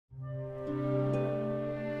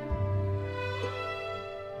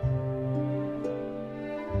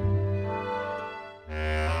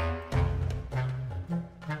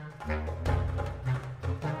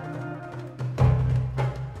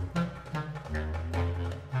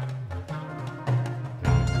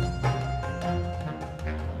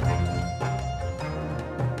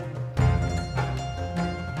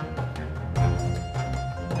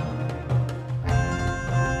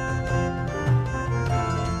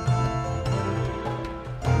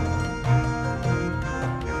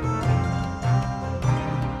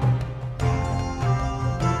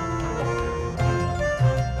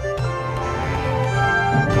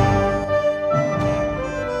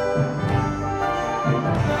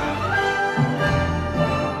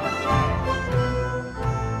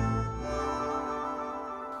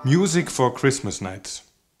Music for Christmas Nights.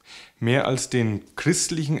 Mehr als den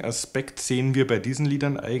christlichen Aspekt sehen wir bei diesen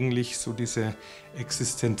Liedern eigentlich so diese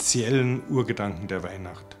existenziellen Urgedanken der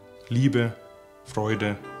Weihnacht. Liebe,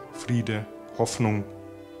 Freude, Friede, Hoffnung.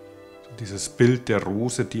 So dieses Bild der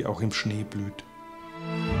Rose, die auch im Schnee blüht.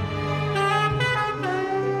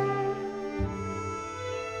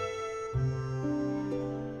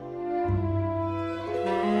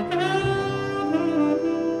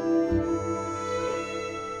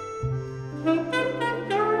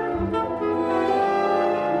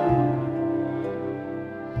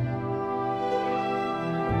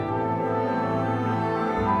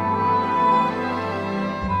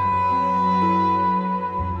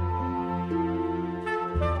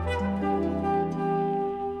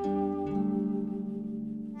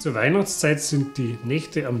 Zur Weihnachtszeit sind die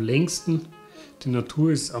Nächte am längsten, die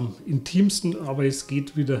Natur ist am intimsten, aber es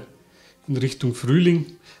geht wieder in Richtung Frühling.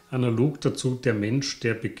 Analog dazu der Mensch,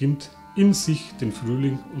 der beginnt in sich den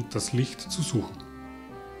Frühling und das Licht zu suchen.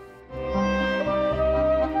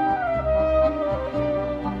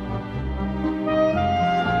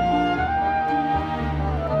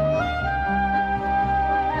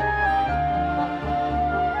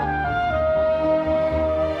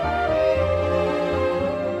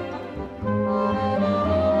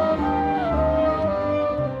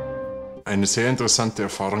 Eine sehr interessante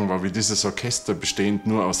Erfahrung war, wie dieses Orchester, bestehend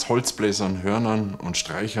nur aus Holzbläsern, Hörnern und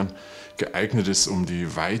Streichern, geeignet ist, um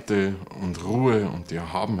die Weite und Ruhe und die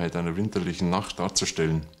Erhabenheit einer winterlichen Nacht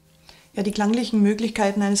darzustellen. Ja, die klanglichen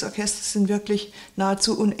Möglichkeiten eines Orchesters sind wirklich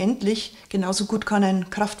nahezu unendlich. Genauso gut kann ein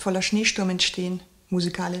kraftvoller Schneesturm entstehen,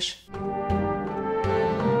 musikalisch.